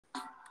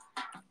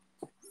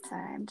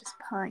Sorry, I'm just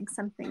pulling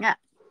something up.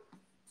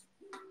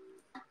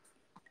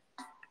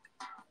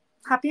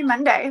 Happy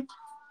Monday.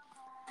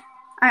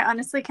 I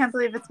honestly can't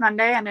believe it's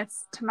Monday and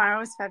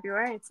tomorrow is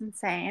February. It's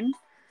insane.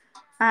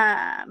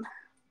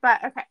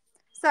 But okay.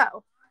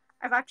 So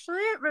I've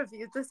actually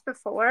reviewed this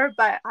before,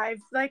 but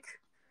I've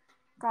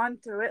gone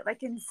through it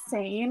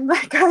insane.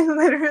 I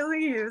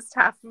literally used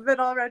half of it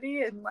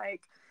already, and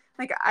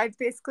I've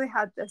basically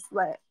had this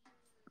lit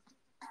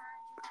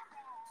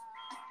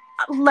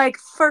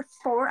for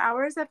 4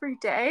 hours every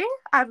day.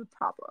 I have a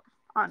problem,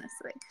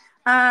 honestly.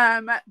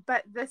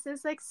 But this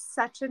is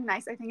such a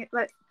nice. I think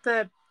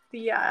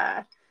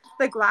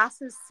the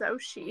glass is so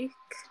chic.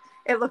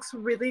 It looks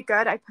really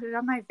good. I put it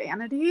on my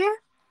vanity.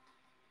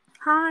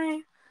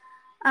 Hi.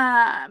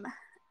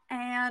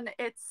 And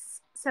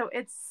it's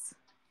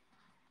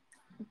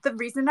the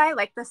reason I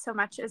like this so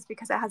much is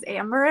because it has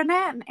amber in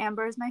it, and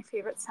amber is my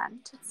favorite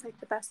scent. It's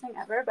the best thing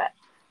ever. But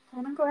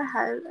I'm gonna go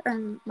ahead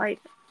and light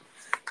it.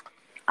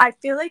 I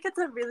feel like it's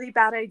a really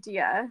bad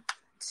idea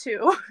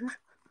to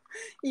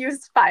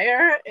use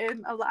fire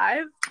in a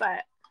live,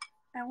 but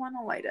I want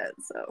to light it,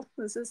 so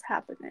this is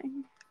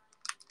happening.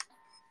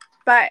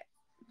 But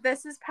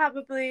this is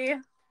probably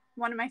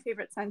one of my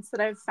favorite scents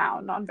that I've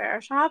found on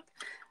Verishop,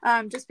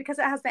 just because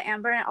it has the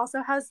amber, and it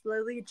also has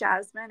lily,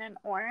 jasmine, and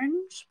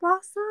orange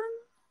blossom.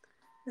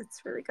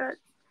 It's really good.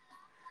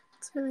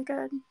 It's really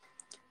good.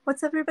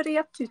 What's everybody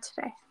up to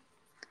today?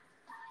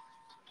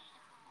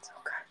 So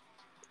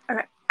good.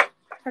 Okay.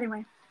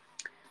 Anyway,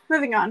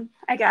 moving on,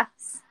 I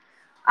guess.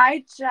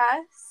 I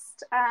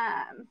just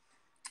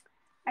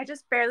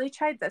barely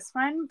tried this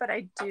one, but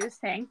I do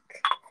think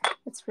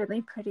it's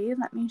really pretty.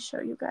 Let me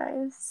show you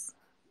guys.